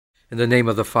In the name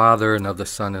of the Father, and of the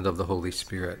Son, and of the Holy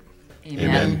Spirit.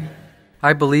 Amen.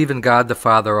 I believe in God the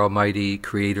Father Almighty,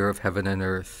 creator of heaven and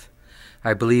earth.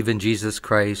 I believe in Jesus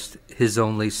Christ, his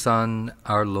only Son,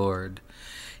 our Lord.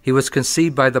 He was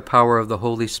conceived by the power of the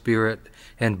Holy Spirit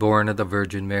and born of the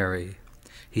Virgin Mary.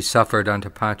 He suffered under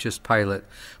Pontius Pilate,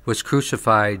 was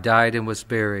crucified, died, and was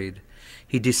buried.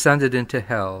 He descended into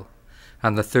hell.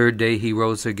 On the third day he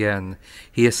rose again.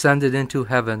 He ascended into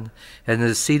heaven and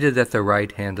is seated at the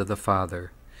right hand of the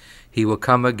Father. He will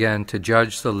come again to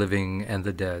judge the living and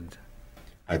the dead.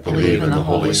 I believe in the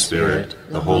Holy Spirit,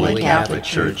 the Holy Catholic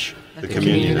Church, the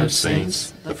communion of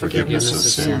saints, the forgiveness of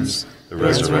sins, the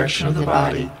resurrection of the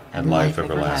body, and life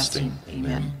everlasting.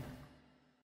 Amen.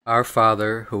 Our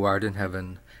Father, who art in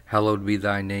heaven, hallowed be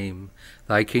thy name.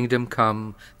 Thy kingdom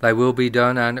come, thy will be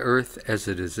done on earth as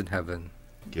it is in heaven.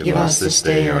 Give us this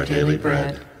day our daily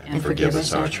bread, and forgive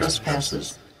us our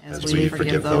trespasses, as we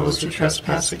forgive those who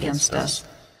trespass against us.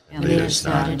 And lead us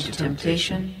not into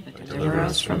temptation, but deliver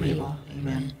us from evil.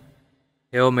 Amen.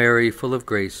 Hail Mary, full of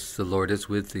grace, the Lord is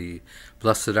with thee.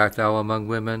 Blessed art thou among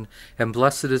women, and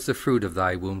blessed is the fruit of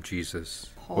thy womb, Jesus.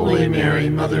 Holy Mary,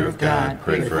 Mother of God,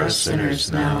 pray for us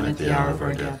sinners now and at the hour of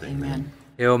our death. Amen.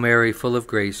 Hail Mary, full of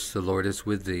grace, the Lord is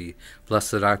with thee.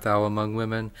 Blessed art thou among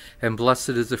women, and blessed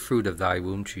is the fruit of thy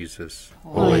womb, Jesus.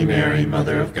 Holy Mary,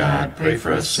 Mother of God, pray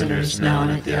for us sinners now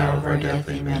and at the hour of our death.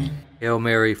 Amen. Hail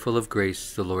Mary, full of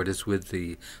grace, the Lord is with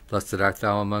thee. Blessed art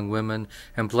thou among women,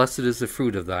 and blessed is the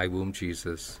fruit of thy womb,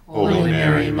 Jesus. Holy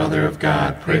Mary, Mother of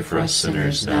God, pray for us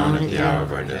sinners now and at the hour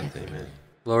of our death. Amen.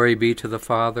 Glory be to the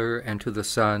Father, and to the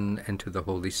Son, and to the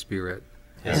Holy Spirit.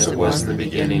 As it was in the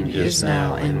beginning, is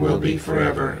now, and will be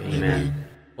forever. Amen.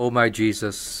 O my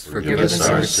Jesus, Forgive us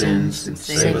our sins, and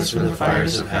save us from the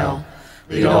fires of hell.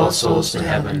 Lead all souls to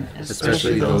heaven,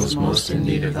 especially those most in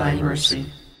need of thy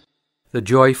mercy. The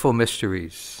joyful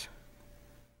mysteries.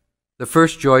 The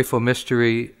first joyful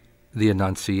mystery, the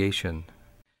Annunciation.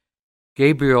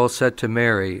 Gabriel said to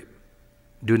Mary,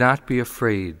 "Do not be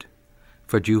afraid,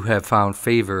 for you have found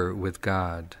favor with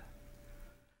God."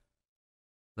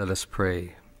 Let us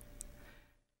pray.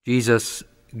 Jesus,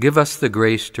 give us the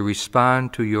grace to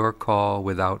respond to your call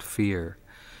without fear,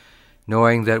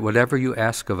 knowing that whatever you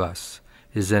ask of us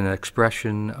is an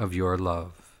expression of your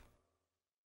love.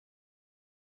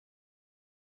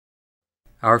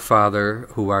 Our Father,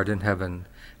 who art in heaven,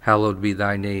 hallowed be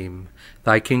thy name.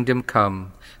 Thy kingdom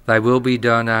come, thy will be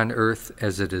done on earth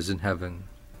as it is in heaven.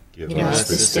 Give us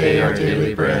this day our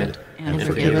daily bread, and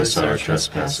forgive us our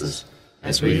trespasses,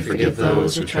 as we forgive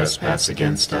those who trespass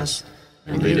against us.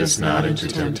 And lead us not into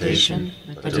temptation,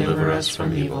 but deliver us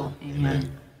from evil.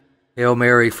 Amen. Hail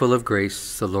Mary, full of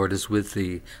grace, the Lord is with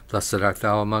thee. Blessed art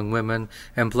thou among women,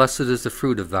 and blessed is the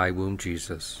fruit of thy womb,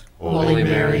 Jesus. Holy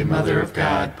Mary, Mother of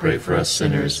God, pray for us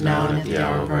sinners now and at the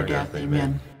hour of our death.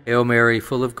 Amen. Hail Mary,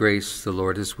 full of grace, the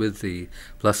Lord is with thee.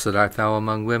 Blessed art thou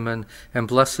among women, and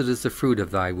blessed is the fruit of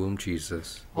thy womb,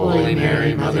 Jesus. Holy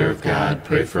Mary, Mother of God,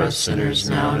 pray for us sinners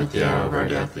now and at the hour of our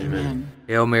death. Amen.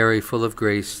 Hail Mary, full of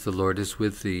grace, the Lord is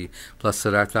with thee. Blessed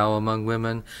art thou among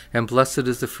women, and blessed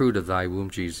is the fruit of thy womb,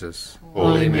 Jesus.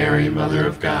 Holy Mary, Mother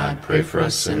of God, pray for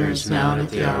us sinners now and at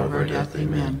the hour of our death.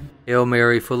 Amen. Hail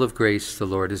Mary, full of grace, the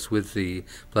Lord is with thee.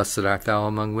 Blessed art thou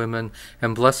among women,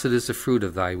 and blessed is the fruit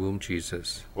of thy womb,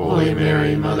 Jesus. Holy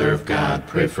Mary, Mother of God,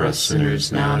 pray for us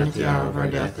sinners now and at the hour of our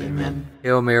death. Amen.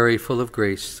 Hail Mary, full of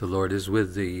grace, the Lord is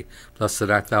with thee. Blessed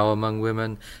art thou among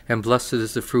women, and blessed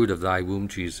is the fruit of thy womb,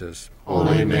 Jesus.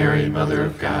 Holy Mary, Mother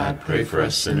of God, pray for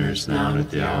us sinners now and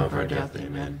at the hour of our death.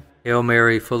 Amen. Hail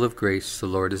Mary, full of grace, the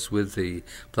Lord is with thee.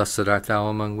 Blessed art thou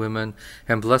among women,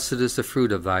 and blessed is the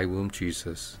fruit of thy womb,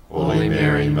 Jesus. Holy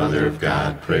Mary, Mother of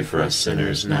God, pray for us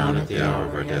sinners now and at the hour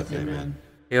of our death. Amen.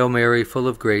 Hail Mary, full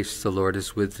of grace, the Lord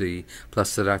is with thee.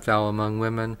 Blessed art thou among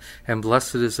women, and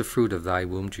blessed is the fruit of thy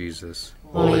womb, Jesus.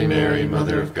 Holy Mary,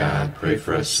 Mother of God, pray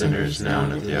for us sinners now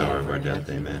and at the hour of our death.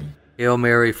 Amen. Hail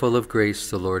Mary, full of grace,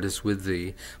 the Lord is with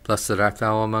thee. Blessed art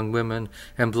thou among women,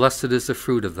 and blessed is the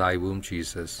fruit of thy womb,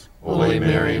 Jesus. Holy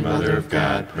Mary, Mother of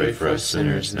God, pray for us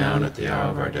sinners now and at the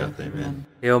hour of our death. Amen.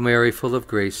 Hail Mary, full of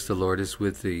grace, the Lord is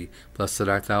with thee. Blessed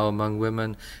art thou among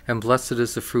women, and blessed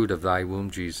is the fruit of thy womb,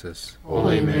 Jesus.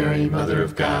 Holy Mary, Mother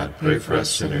of God, pray for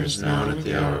us sinners now and at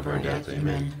the hour of our death.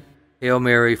 Amen. Hail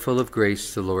Mary, full of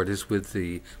grace, the Lord is with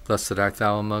thee. Blessed art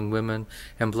thou among women,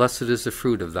 and blessed is the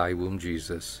fruit of thy womb,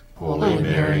 Jesus. Holy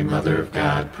Mary, Mother of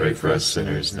God, pray for us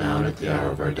sinners now and at the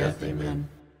hour of our death. Amen.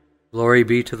 Glory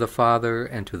be to the Father,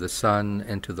 and to the Son,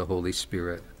 and to the Holy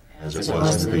Spirit. As it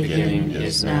was in the beginning,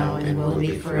 is now, and will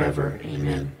be forever.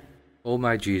 Amen. O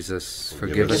my Jesus,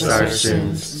 Forgive us our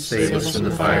sins, save us from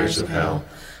the fires of hell.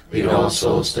 Lead all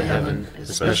souls to heaven,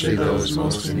 especially those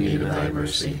most in need of thy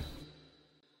mercy.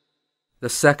 The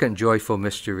second joyful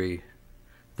mystery,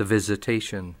 the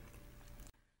Visitation.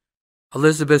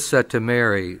 Elizabeth said to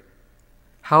Mary,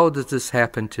 "How does this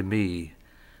happen to me,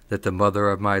 that the mother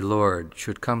of my Lord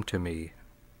should come to me?"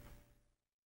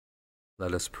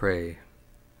 Let us pray.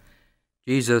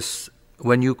 Jesus,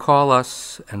 when you call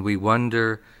us and we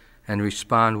wonder and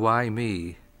respond, "Why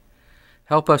me?"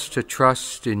 help us to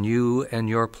trust in you and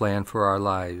your plan for our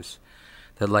lives,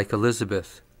 that like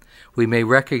Elizabeth, we may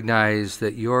recognize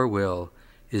that your will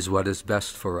is what is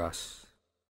best for us.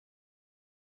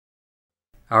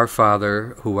 Our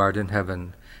Father, who art in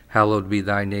heaven, hallowed be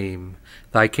thy name.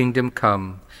 Thy kingdom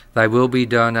come, thy will be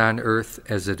done on earth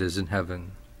as it is in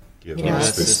heaven. Give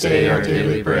us this day our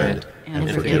daily bread, and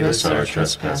forgive us our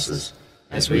trespasses,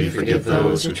 as we forgive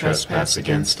those who trespass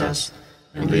against us.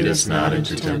 And lead us not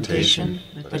into temptation,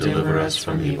 but deliver us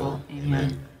from evil.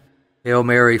 Amen. Hail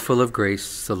Mary, full of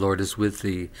grace, the Lord is with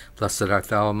thee. Blessed art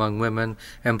thou among women,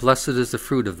 and blessed is the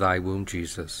fruit of thy womb,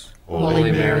 Jesus.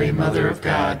 Holy Mary, Mother of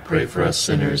God, pray for us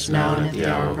sinners, now and at the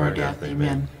hour of our death.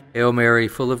 Amen. Hail Mary,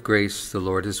 full of grace, the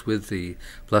Lord is with thee.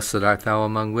 Blessed art thou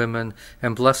among women,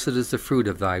 and blessed is the fruit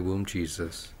of thy womb,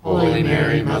 Jesus. Holy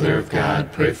Mary, Mother of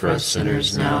God, pray for us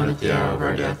sinners, now and at the hour of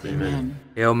our death. Amen.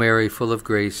 Hail Mary, full of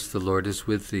grace, the Lord is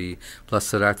with thee.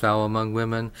 Blessed art thou among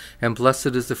women, and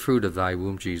blessed is the fruit of thy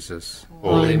womb, Jesus.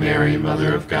 Holy Mary,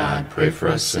 Mother of God, pray for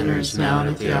us sinners, now and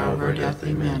at the hour of our death.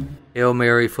 Amen. Hail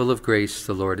Mary, full of grace,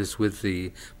 the Lord is with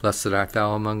thee. Blessed art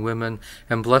thou among women,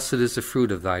 and blessed is the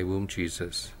fruit of thy womb,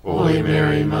 Jesus. Holy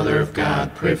Mary, Mother of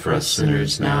God, pray for us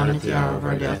sinners, now and at the hour of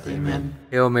our death. Amen.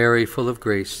 Hail Mary, full of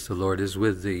grace, the Lord is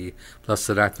with thee.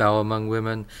 Blessed art thou among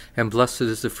women, and blessed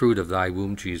is the fruit of thy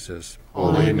womb, Jesus.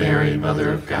 Holy Mary, Mother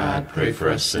of God, pray for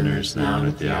us sinners, now and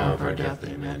at the hour of our death.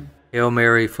 Amen. Hail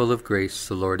Mary, full of grace,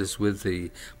 the Lord is with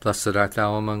thee. Blessed art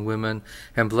thou among women,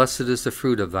 and blessed is the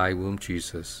fruit of thy womb,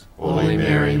 Jesus. Holy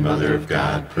Mary, Mother of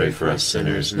God, pray for us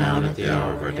sinners, now and at the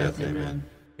hour of our death. Amen.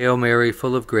 Hail Mary,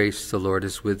 full of grace, the Lord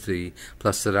is with thee.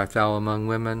 Blessed art thou among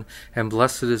women, and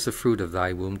blessed is the fruit of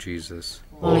thy womb, Jesus.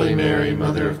 Holy Mary,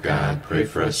 Mother of God, pray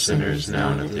for us sinners,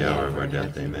 now and at the hour of our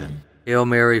death. Amen. Hail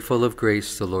Mary, full of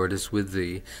grace, the Lord is with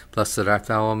thee. Blessed art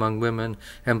thou among women,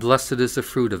 and blessed is the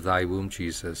fruit of thy womb,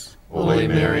 Jesus. Holy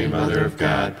Mary, Mother of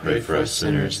God, pray for us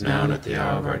sinners, now and at the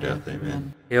hour of our death.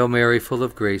 Amen. Hail Mary, full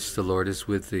of grace, the Lord is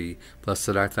with thee. Blessed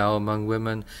art thou among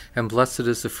women, and blessed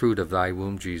is the fruit of thy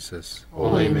womb, Jesus.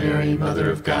 Holy Mary, Mother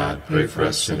of God, pray for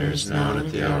us sinners, now and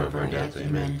at the hour of our death.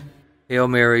 Amen. Hail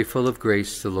Mary, full of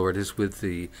grace, the Lord is with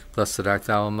thee. Blessed art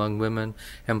thou among women,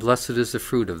 and blessed is the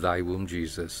fruit of thy womb,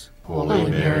 Jesus.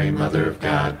 Holy Mary, Mother of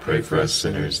God, pray for us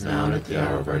sinners, now and at the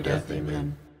hour of our death.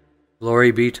 Amen.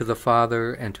 Glory be to the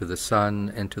Father, and to the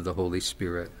Son, and to the Holy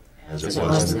Spirit. As it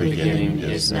was in the beginning,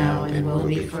 is now, and will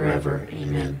be forever.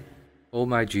 Amen. O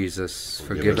my Jesus,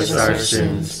 Forgive us our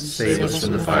sins, save us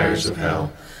from the fires of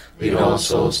hell. Lead all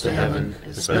souls to heaven,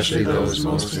 especially those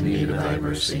most in need of thy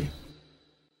mercy.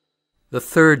 The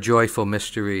third joyful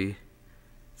mystery,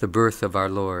 the birth of our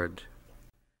Lord.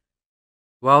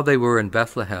 While they were in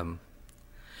Bethlehem,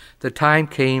 the time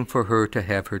came for her to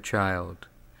have her child,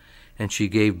 and she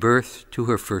gave birth to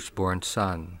her firstborn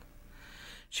son.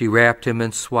 She wrapped him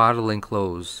in swaddling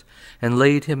clothes and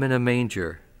laid him in a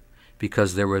manger,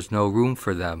 because there was no room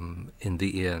for them in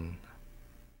the inn.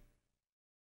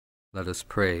 Let us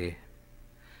pray.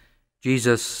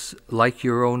 Jesus, like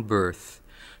your own birth,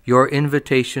 your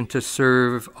invitation to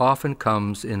serve often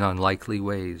comes in unlikely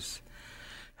ways.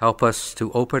 Help us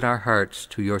to open our hearts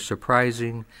to your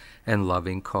surprising and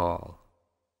loving call.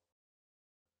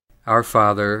 Our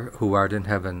Father, who art in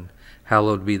heaven,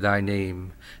 hallowed be thy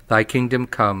name. Thy kingdom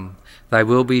come, thy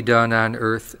will be done on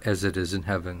earth as it is in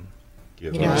heaven.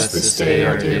 Give us this day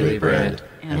our daily bread,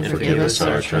 and forgive us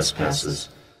our trespasses,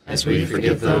 as we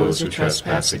forgive those who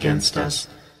trespass against us.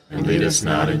 And lead us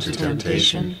not into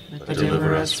temptation, but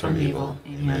deliver us from evil.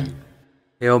 Amen.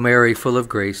 Hail Mary, full of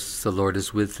grace, the Lord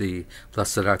is with thee.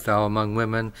 Blessed art thou among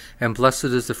women, and blessed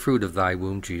is the fruit of thy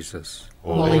womb, Jesus.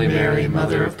 Holy Mary,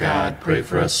 Mother of God, pray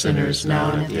for us sinners,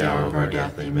 now and at the hour of our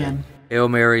death. Amen. Hail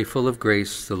Mary, full of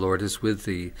grace, the Lord is with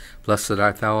thee. Blessed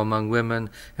art thou among women,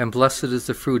 and blessed is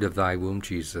the fruit of thy womb,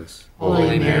 Jesus.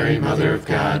 Holy Mary, Mother of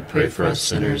God, pray for us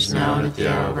sinners, now and at the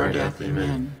hour of our death.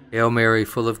 Amen. Hail Mary,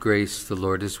 full of grace, the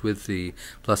Lord is with thee.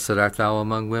 Blessed art thou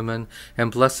among women, and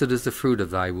blessed is the fruit of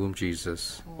thy womb,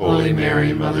 Jesus. Holy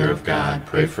Mary, Mother of God,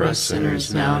 pray for us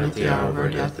sinners, now and at the hour of our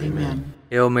death. Amen.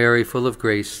 Hail Mary, full of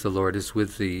grace, the Lord is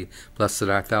with thee. Blessed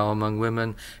art thou among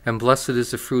women, and blessed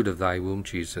is the fruit of thy womb,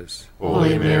 Jesus.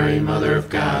 Holy Mary, Mother of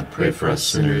God, pray for us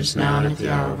sinners now and at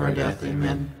the hour of our death.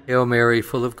 Amen. Hail Mary,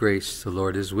 full of grace, the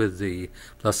Lord is with thee.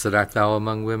 Blessed art thou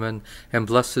among women, and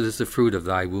blessed is the fruit of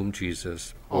thy womb,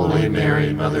 Jesus. Holy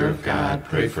Mary, Mother of God,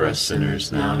 pray for us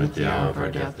sinners now and at the hour of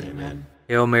our death. Amen.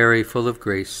 Hail Mary, full of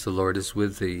grace, the Lord is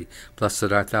with thee.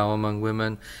 Blessed art thou among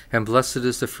women, and blessed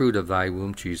is the fruit of thy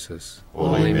womb, Jesus.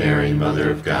 Holy Mary,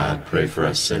 Mother of God, pray for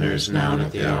us sinners now and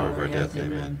at the hour of our death.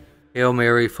 Amen. Hail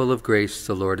Mary, full of grace,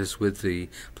 the Lord is with thee.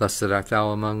 Blessed art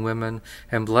thou among women,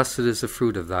 and blessed is the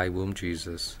fruit of thy womb,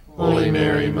 Jesus. Holy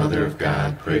Mary, Mother of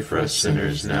God, pray for us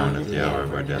sinners now and at the hour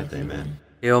of our death. Amen.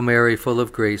 Hail Mary, full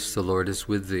of grace, the Lord is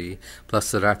with thee.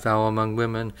 Blessed art thou among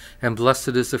women, and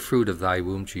blessed is the fruit of thy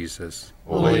womb, Jesus.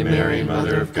 Holy Mary,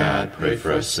 Mother of God, pray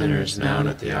for us sinners now and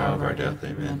at the hour of our death.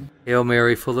 Amen. Hail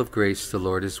Mary, full of grace, the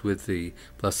Lord is with thee.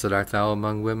 Blessed art thou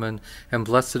among women, and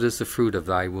blessed is the fruit of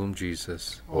thy womb,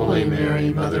 Jesus. Holy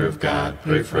Mary, Mother of God,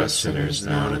 pray for us sinners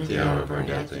now and at the hour of our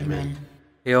death. Amen.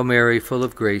 Hail Mary, full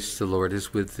of grace, the Lord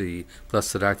is with thee.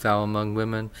 Blessed art thou among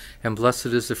women, and blessed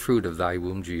is the fruit of thy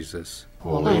womb, Jesus.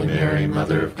 Holy Mary,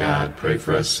 Mother of God, pray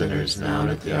for us sinners now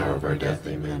and at the hour of our death.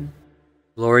 Amen.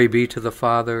 Glory be to the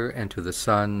Father, and to the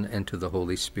Son, and to the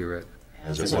Holy Spirit.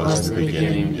 As it was in the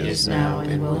beginning, is now,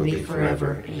 and will be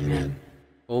forever. Amen.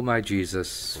 O my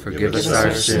Jesus, Forgive us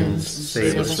our sins,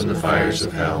 save us from the fires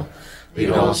of hell. Lead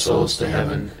all souls to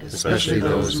heaven, especially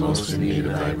those most in need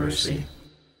of thy mercy.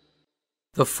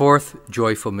 The fourth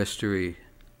joyful mystery,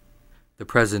 the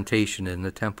presentation in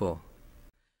the temple.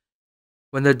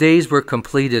 When the days were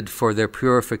completed for their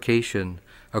purification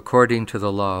according to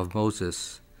the law of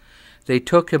Moses, they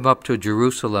took him up to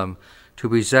Jerusalem to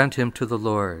present him to the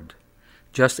Lord,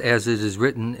 just as it is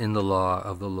written in the law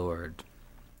of the Lord.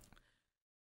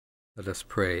 Let us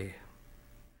pray.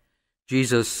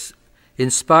 Jesus,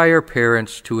 inspire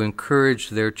parents to encourage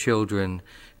their children,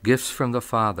 gifts from the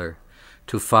Father,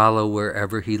 to follow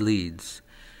wherever he leads,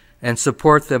 and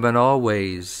support them in all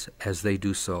ways as they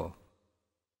do so.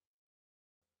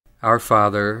 Our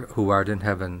Father, who art in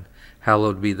heaven,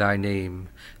 hallowed be thy name.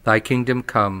 Thy kingdom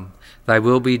come, thy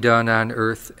will be done on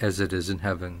earth as it is in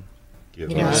heaven.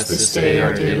 Give us this day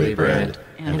our daily bread,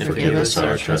 and forgive us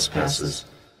our trespasses,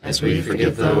 as we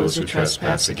forgive those who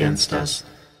trespass against us.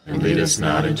 And lead us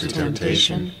not into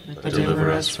temptation, but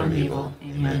deliver us from evil.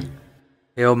 Amen.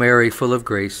 Hail Mary, full of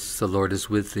grace, the Lord is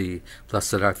with thee.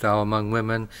 Blessed art thou among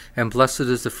women, and blessed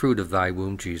is the fruit of thy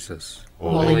womb, Jesus.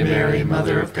 Holy Mary,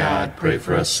 Mother of God, pray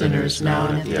for us sinners now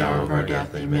and at the hour of our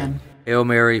death. Amen. Hail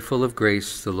Mary, full of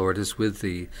grace, the Lord is with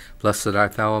thee. Blessed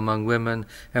art thou among women,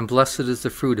 and blessed is the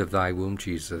fruit of thy womb,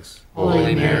 Jesus.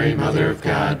 Holy Mary, Mother of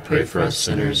God, pray for us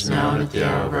sinners now and at the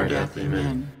hour of our death.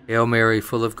 Amen. Hail Mary,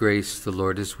 full of grace, the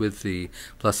Lord is with thee.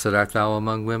 Blessed art thou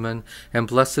among women, and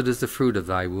blessed is the fruit of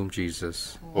thy womb,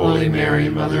 Jesus. Holy Mary,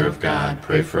 Mother of God,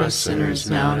 pray for us sinners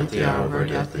now and at the hour of our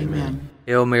death. Amen.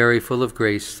 Hail Mary, full of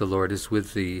grace, the Lord is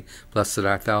with thee. Blessed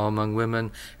art thou among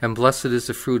women, and blessed is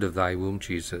the fruit of thy womb,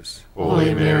 Jesus.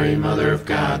 Holy Mary, Mother of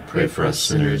God, pray for us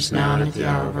sinners now and at the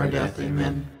hour of our death.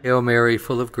 Amen. Hail Mary,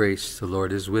 full of grace, the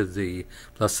Lord is with thee.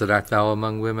 Blessed art thou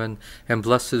among women, and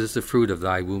blessed is the fruit of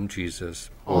thy womb, Jesus.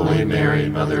 Holy Mary,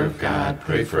 Mother of God,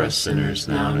 pray for us sinners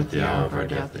now and at the hour of our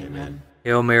death. Amen.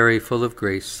 Hail Mary, full of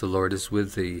grace, the Lord is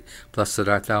with thee. Blessed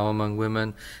art thou among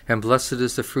women, and blessed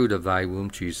is the fruit of thy womb,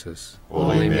 Jesus.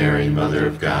 Holy Mary, Mother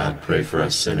of God, pray for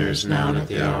us sinners now and at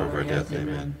the hour of our death.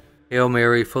 Amen. Hail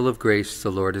Mary, full of grace,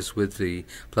 the Lord is with thee.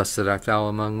 Blessed art thou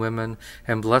among women,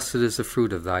 and blessed is the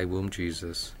fruit of thy womb,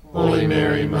 Jesus. Holy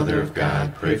Mary, Mother of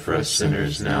God, pray for us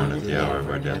sinners now and at the hour of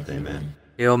our death. Amen.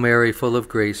 Hail Mary, full of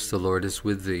grace, the Lord is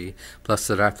with thee.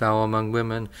 Blessed art thou among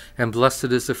women, and blessed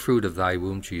is the fruit of thy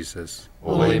womb, Jesus.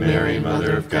 Holy Mary,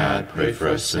 Mother of God, pray for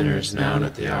us sinners now and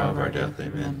at the hour of our death.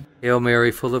 Amen. Hail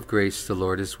Mary, full of grace, the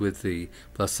Lord is with thee.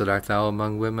 Blessed art thou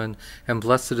among women, and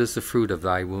blessed is the fruit of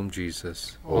thy womb,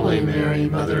 Jesus. Holy Mary,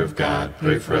 Mother of God,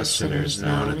 pray for us sinners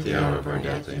now and at the hour of our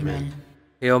death. Amen.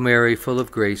 Hail Mary, full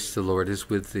of grace, the Lord is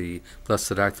with thee.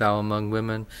 Blessed art thou among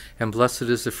women, and blessed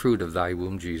is the fruit of thy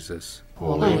womb, Jesus.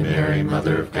 Holy Mary,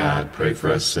 Mother of God, pray for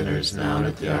us sinners now and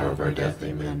at the hour of our death.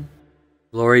 Amen.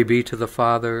 Glory be to the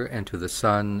Father, and to the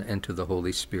Son, and to the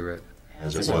Holy Spirit.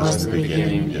 As it was in the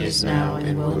beginning, is now,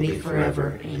 and will be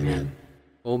forever. Amen.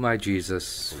 O my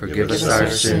Jesus, Forgive us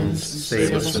our sins,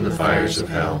 save us from the fires of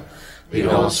hell. Lead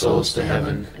all souls to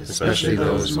heaven, especially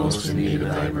those most in need of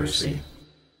thy mercy.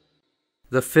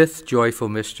 The fifth joyful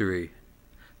mystery,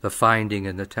 the finding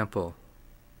in the temple.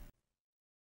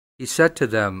 He said to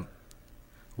them,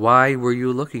 "Why were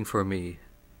you looking for me?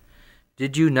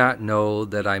 Did you not know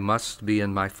that I must be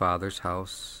in my Father's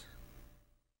house?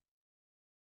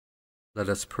 Let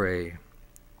us pray.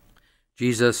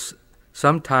 Jesus,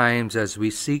 sometimes as we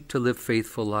seek to live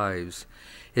faithful lives,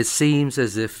 it seems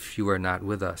as if you are not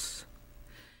with us.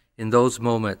 In those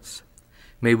moments,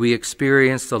 may we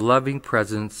experience the loving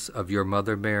presence of your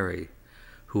Mother Mary,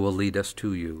 who will lead us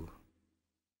to you.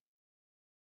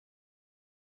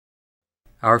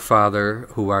 Our Father,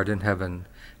 who art in heaven,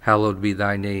 hallowed be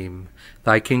thy name.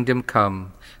 Thy kingdom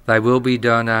come, thy will be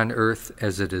done on earth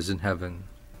as it is in heaven.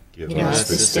 Give us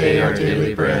this day our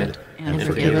daily bread, and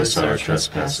forgive us our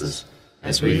trespasses,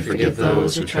 as we forgive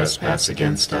those who trespass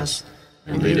against us.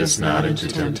 And lead us not into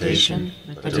temptation,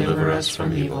 but deliver us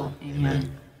from evil.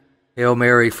 Amen. Hail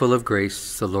Mary, full of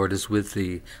grace, the Lord is with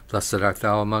thee. Blessed art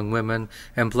thou among women,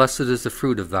 and blessed is the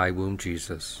fruit of thy womb,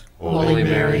 Jesus. Holy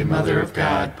Mary, Mother of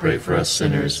God, pray for us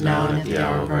sinners, now and at the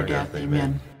hour of our death.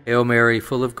 Amen. Hail Mary,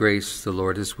 full of grace, the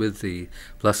Lord is with thee.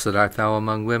 Blessed art thou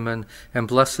among women, and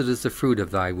blessed is the fruit of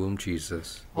thy womb,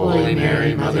 Jesus. Holy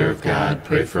Mary, Mother of God,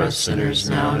 pray for us sinners,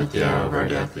 now and at the hour of our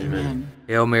death. Amen.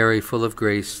 Hail Mary, full of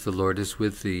grace, the Lord is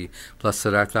with thee. Blessed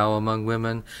art thou among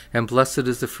women, and blessed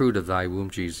is the fruit of thy womb,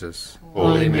 Jesus.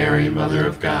 Holy Mary, Mother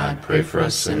of God, pray for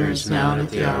us sinners, now and at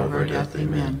the hour of our death.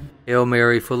 Amen. Hail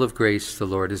Mary, full of grace, the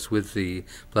Lord is with thee.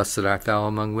 Blessed art thou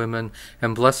among women,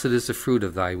 and blessed is the fruit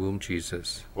of thy womb,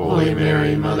 Jesus. Holy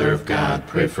Mary, Mother of God,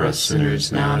 pray for us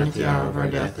sinners, now and at the hour of our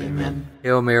death. Amen.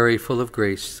 Hail Mary, full of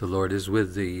grace, the Lord is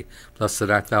with thee. Blessed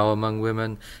art thou among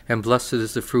women, and blessed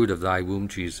is the fruit of thy womb,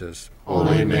 Jesus.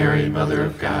 Holy Mary, Mother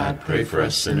of God, pray for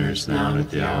us sinners, now and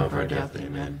at the hour of our death.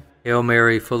 Amen. Hail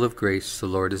Mary, full of grace, the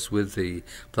Lord is with thee.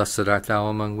 Blessed art thou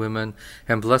among women,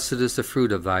 and blessed is the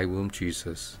fruit of thy womb,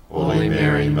 Jesus. Holy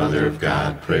Mary, Mother of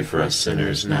God, pray for us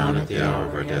sinners, now and at the hour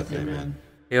of our death. Amen.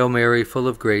 Hail Mary, full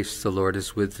of grace, the Lord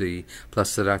is with thee.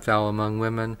 Blessed art thou among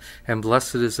women, and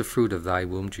blessed is the fruit of thy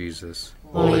womb, Jesus.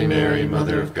 Holy Mary,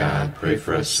 Mother of God, pray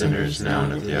for us sinners, now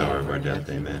and at the hour of our death.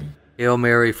 Amen. Hail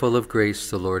Mary, full of grace,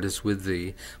 the Lord is with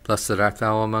thee. Blessed art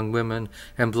thou among women,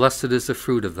 and blessed is the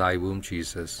fruit of thy womb,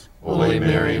 Jesus. Holy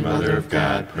Mary, Mother of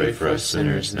God, pray for us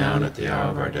sinners, now and at the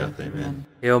hour of our death. Amen.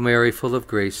 Hail Mary, full of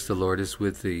grace, the Lord is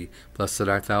with thee. Blessed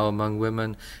art thou among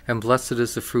women, and blessed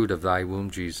is the fruit of thy womb,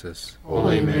 Jesus.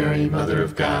 Holy Mary, Mother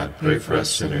of God, pray for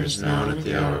us sinners, now and at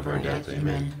the hour of our death.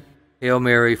 Amen. Hail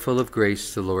Mary, full of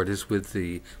grace, the Lord is with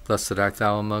thee. Blessed art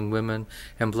thou among women,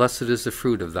 and blessed is the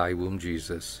fruit of thy womb,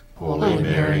 Jesus. Holy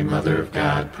Mary, Mother of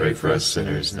God, pray for us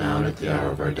sinners, now and at the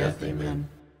hour of our death. Amen.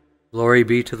 Glory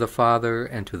be to the Father,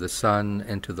 and to the Son,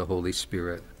 and to the Holy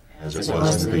Spirit. As it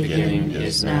was in the beginning,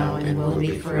 is now, and will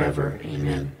be forever.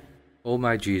 Amen. O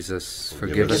my Jesus,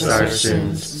 Forgive us our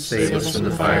sins, save us from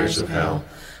the fires of hell.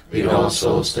 Lead all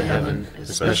souls to heaven,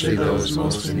 especially those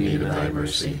most in need of thy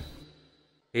mercy.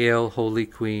 Hail, Holy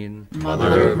Queen,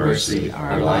 Mother of mercy,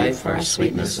 our life, our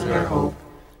sweetness, and our hope.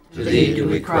 To thee do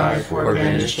we cry, poor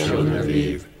banished children of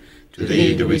Eve. To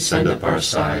thee do we send up our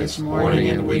sighs, mourning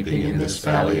and weeping in this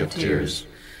valley of tears.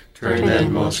 Turn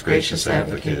then, most gracious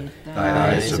Advocate,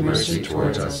 thy eyes of mercy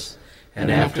towards us, and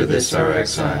after this our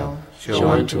exile, show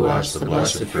unto us the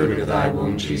blessed fruit of thy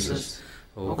womb, Jesus.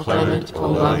 O clement, O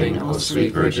loving, O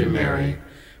sweet Virgin Mary,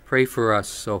 pray for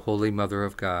us, O Holy Mother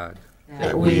of God.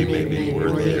 that we may be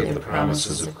worthy of the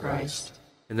promises of Christ.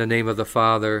 In the name of the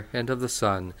Father, and of the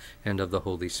Son, and of the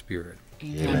Holy Spirit.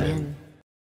 Amen.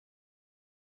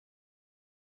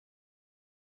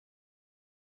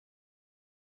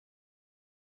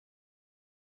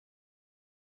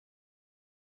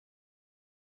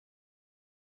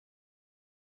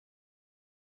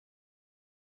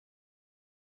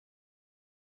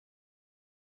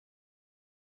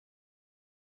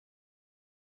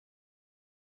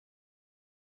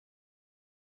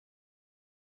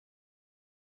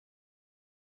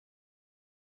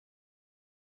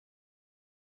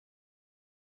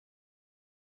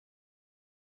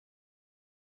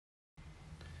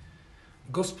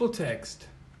 Gospel text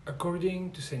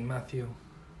according to St. Matthew.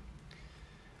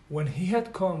 When he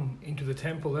had come into the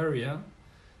temple area,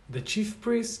 the chief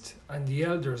priest and the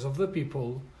elders of the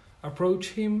people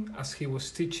approached him as he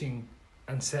was teaching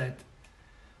and said,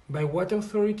 "By what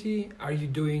authority are you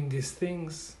doing these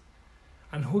things?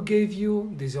 And who gave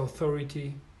you this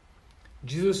authority?"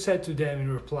 Jesus said to them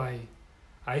in reply,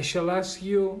 "I shall ask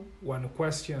you one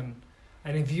question,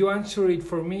 and if you answer it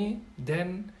for me,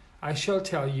 then I shall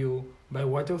tell you by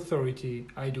what authority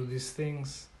I do these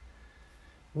things.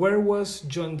 Where was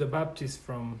John the Baptist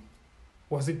from?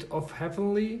 Was it of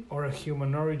heavenly or a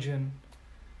human origin?"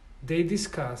 They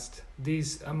discussed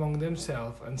this among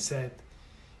themselves and said,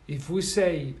 "If we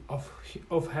say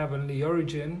of heavenly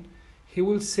origin, He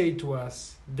will say to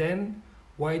us, "Then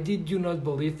why did you not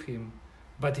believe him?"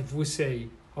 But if we say,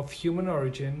 "Of human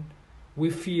origin," we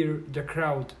fear the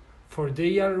crowd, for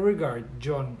they all regard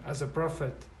John as a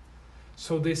prophet.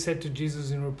 So they said to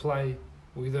Jesus in reply,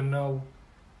 "We don't know."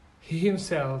 He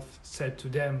himself said to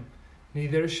them,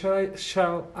 "Neither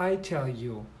shall I tell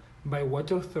you by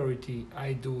what authority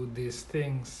I do these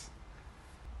things."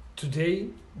 Today,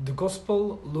 the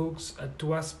Gospel looks at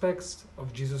two aspects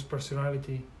of Jesus'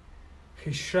 personality: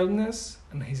 his shrewdness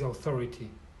and his authority.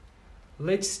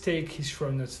 Let's take his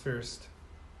shrewdness first.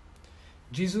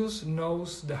 Jesus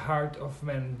knows the heart of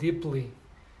man deeply.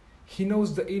 He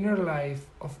knows the inner life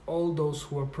of all those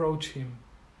who approach him.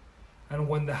 And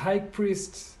when the high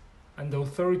priests and the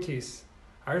authorities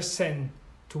are sent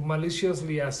to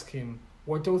maliciously ask him,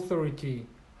 "What authority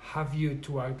have you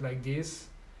to act like this?"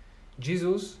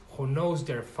 Jesus, who knows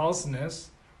their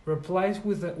falseness, replies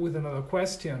with another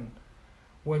question.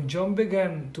 When John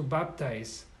began to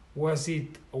baptize, was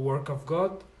it a work of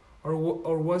God,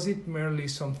 or was it merely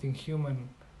something human?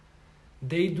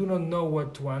 They do not know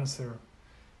what to answer,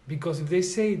 because if they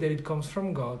say that it comes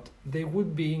from God, they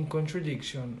would be in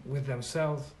contradiction with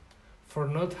themselves for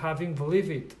not having believed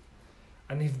it.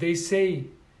 And if they say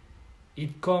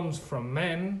it comes from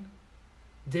men,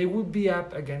 they would be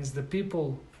up against the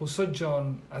people who saw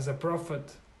John as a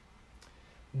prophet.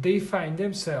 They find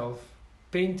themselves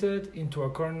painted into a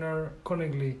corner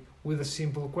cunningly with a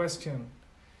simple question.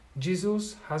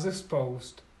 Jesus has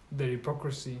exposed their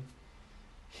hypocrisy.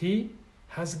 He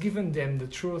has given them the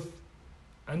truth,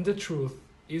 and the truth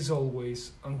is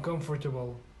always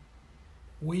uncomfortable.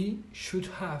 We should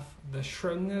have the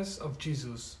shrewdness of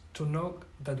Jesus to know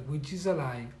that which is a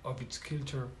lie of its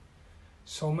culture.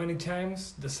 So many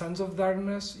times the sons of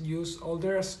darkness use all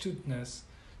their astuteness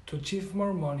to achieve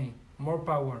more money, more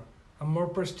power, and more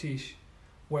prestige,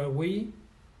 while we,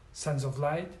 sons of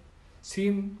light,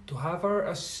 seem to have our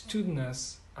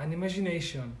astuteness and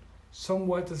imagination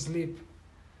somewhat asleep,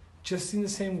 just in the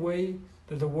same way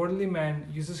that the worldly man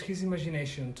uses his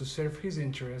imagination to serve his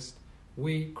interest.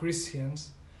 We,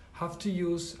 Christians, have to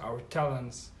use our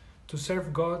talents to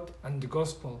serve God and the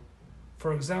gospel.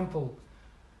 For example,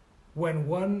 when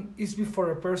one is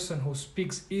before a person who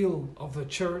speaks ill of the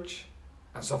church,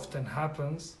 as often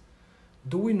happens,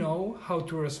 do we know how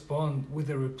to respond with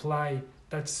a reply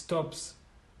that stops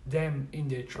them in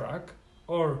their track?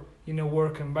 Or in a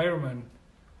work environment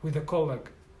with a colleague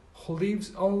who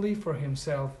lives only for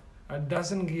himself and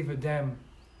doesn't give a damn?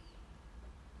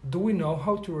 Do we know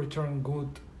how to return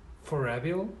good for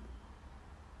evil?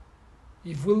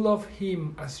 If we love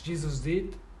him as Jesus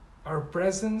did, our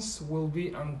presence will be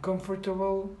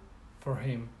uncomfortable for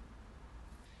him.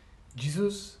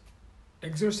 Jesus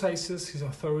exercises his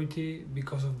authority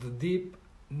because of the deep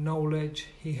knowledge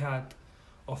he had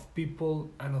of people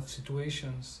and of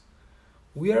situations.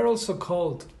 We are also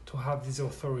called to have this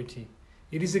authority.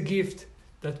 It is a gift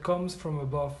that comes from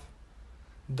above.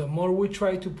 The more we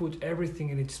try to put everything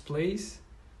in its place,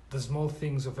 the small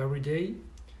things of every day,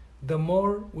 the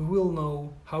more we will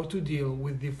know how to deal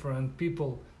with different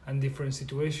people and different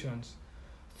situations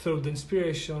through the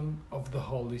inspiration of the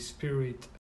Holy Spirit.